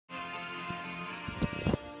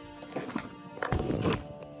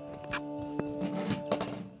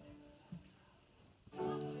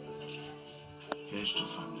message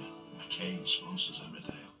to family. McCain sponsors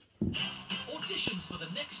Emmerdale. Auditions for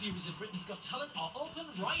the next series of Britain's Got Talent are open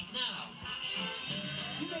right now.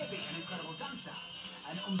 You may be an incredible dancer,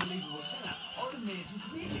 an unbelievable singer, or an amazing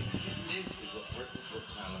comedian. This is what Britain's Got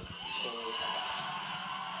Talent is all about.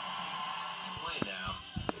 Why now?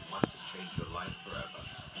 It might just change your life forever.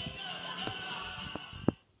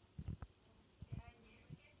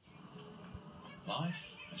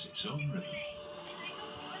 Life has its own rhythm.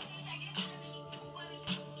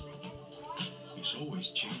 It's always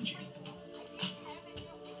changing.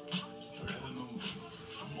 Forever moving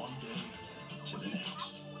from one day to the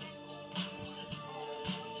next.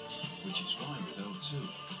 Which is why with O2,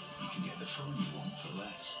 you can get the phone you want for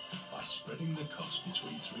less by spreading the cost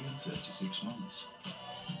between 3 and 36 months.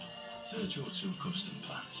 Search O2 custom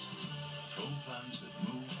plans. Phone plans that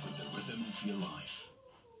move with the rhythm of your life.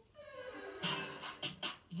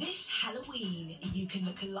 This Halloween, you can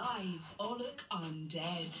look alive or look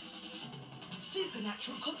undead.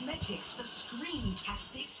 Supernatural cosmetics for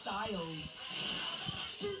scream-tastic styles.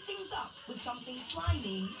 Spook things up with something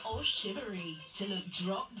slimy or shivery to look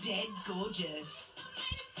drop-dead gorgeous.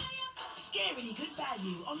 Scarily good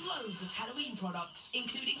value on loads of Halloween products,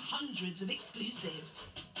 including hundreds of exclusives.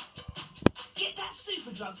 Get that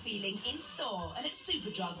Superdrug feeling in store and at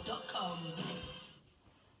superdrug.com.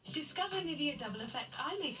 Discover Nivea Double Effect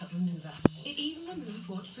Eye Makeup Remover. It even removes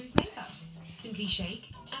waterproof makeup. Simply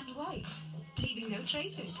shake and wipe, leaving no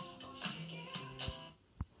traces.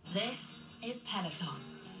 This is Peleton.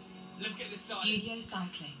 Let's get this started. Studio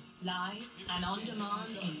cycling, live and on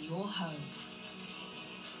demand in your home.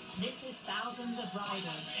 This is thousands of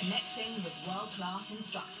riders connecting with world-class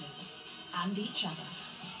instructors and each other.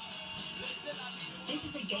 This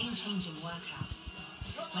is a game-changing workout.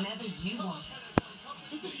 Whenever you want it.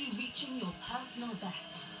 This is you reaching your personal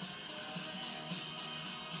best.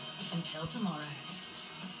 Until tomorrow.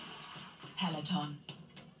 Peleton.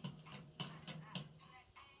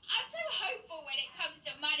 I'm so hopeful when it comes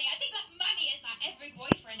to money. I think that money is like every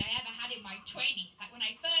boyfriend I ever had in my 20s. Like when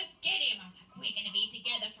I first get him, I'm like, we're going to be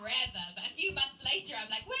together forever. But a few months later,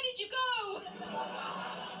 I'm like, where did you go?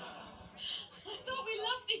 I thought we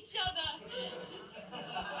loved each other.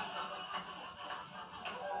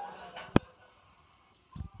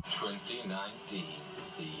 2019,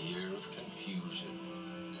 the year of confusion.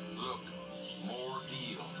 Look, more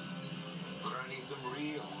deals, but are any of them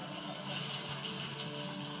real?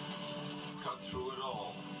 Cut through it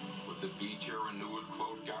all with the Beat Your Renewal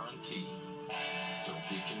Quote guarantee. Don't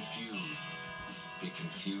be confused.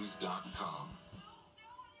 BeConfused.com.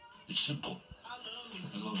 It's simple.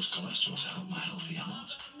 The lowest cholesterol to help my healthy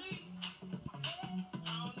heart.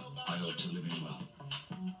 I owe it to living well.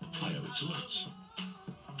 I owe it to us.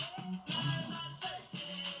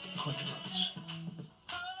 Quaker Oats.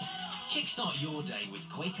 Kickstart your day with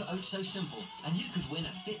Quaker Oats So Simple, and you could win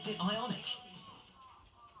a Fitbit Ionic.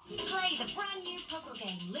 Play the brand new puzzle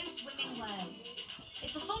game, Loose Winning Words.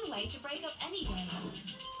 It's a fun way to break up any day.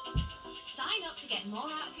 Sign up to get more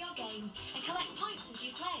out of your game and collect points as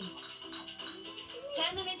you play.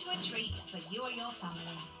 Turn them into a treat for you or your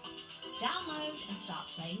family. Download and start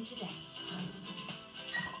playing today.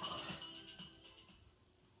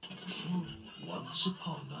 Once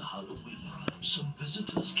upon a Halloween, some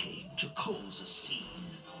visitors came to cause a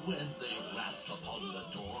scene. When they rapped upon the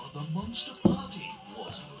door, the monster party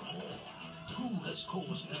was born. Who has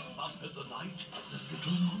caused this bump in the night? The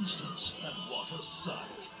little monsters. And what a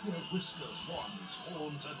sight! Their whiskers, wands,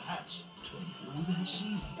 horns, and hats turn all they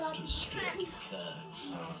see to scary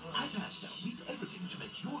cats. At Asda, we've everything to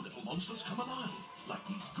make your little monsters come alive. Like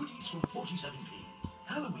these goodies from 47p.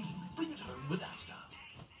 Halloween, bring it home with Asda.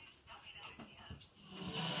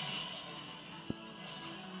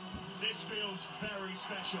 This feels very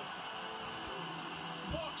special.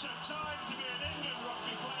 What a time to be an England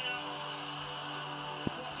rugby player.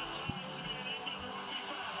 What a time to be an England rugby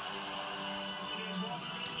fan. It is one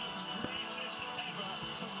of England's greatest ever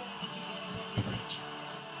performances on a rugby pitch.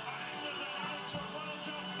 And England are headed to a World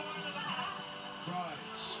Cup final.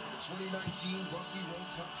 Rise for the 2019 Rugby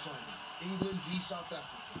World Cup final. England v South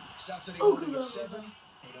Africa. Saturday morning at 7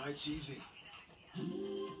 on ITV.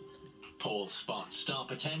 Paul spots star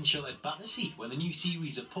potential at Battersea when the new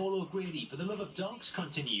series of Paul O'Grady for the Love of Dogs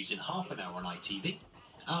continues in half an hour on ITV.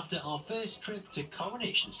 After our first trip to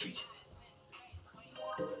Coronation Street.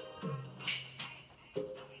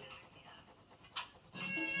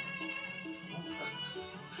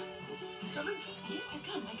 Coming? Yes, I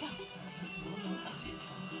can.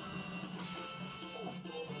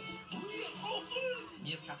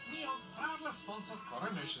 New Cat Meals proudly sponsors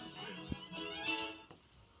Coronation Street.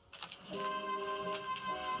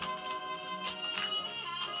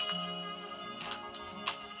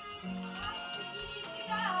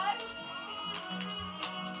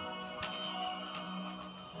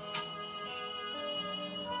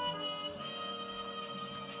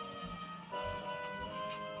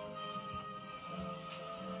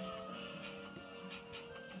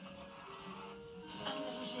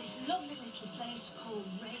 lovely little place called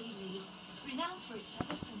Rayleigh, renowned for its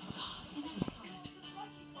elephants. Next.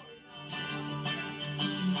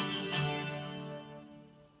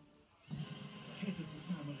 The head of the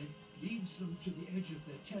family leads them to the edge of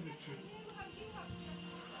their territory.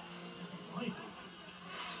 A rival group,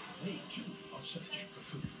 they too are searching for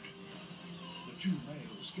food. The two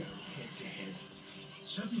males go head to head.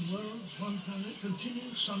 7 Worlds, One Planet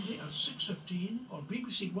continues Sunday at 6:15 on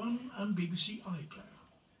BBC One and BBC iPlayer.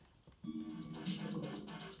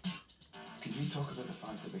 Can we talk about the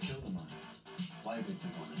fact that we killed the man? Why would we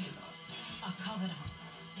want to do that? A cover-up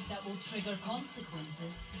that will trigger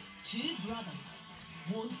consequences 2 brothers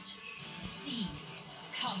won't see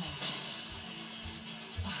coming.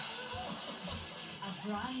 A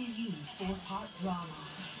brand new 4-part drama.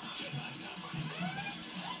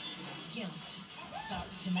 Guilt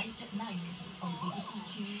starts tonight at 9 on BBC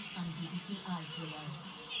Two and BBC iPlayer.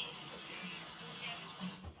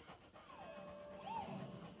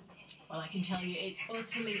 Well, I can tell you it's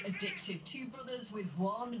utterly addictive. 2 brothers with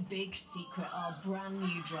one big secret. Our brand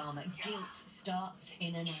new drama, Guilt, starts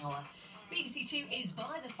in an hour. BBC Two is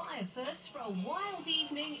by the fire first for a wild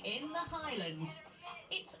evening in the Highlands.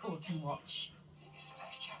 It's Autumnwatch.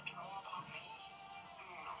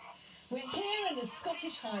 We're here in the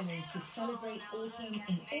Scottish Highlands to celebrate autumn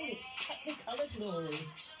in all its technicolour glory.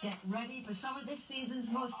 Get ready for some of this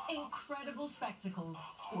season's most incredible spectacles.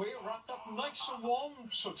 We're wrapped up nice and warm,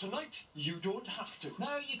 so tonight you don't have to.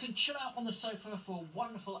 No, you can chill out on the sofa for a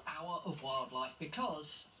wonderful hour of wildlife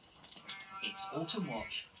because it's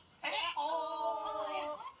Autumnwatch.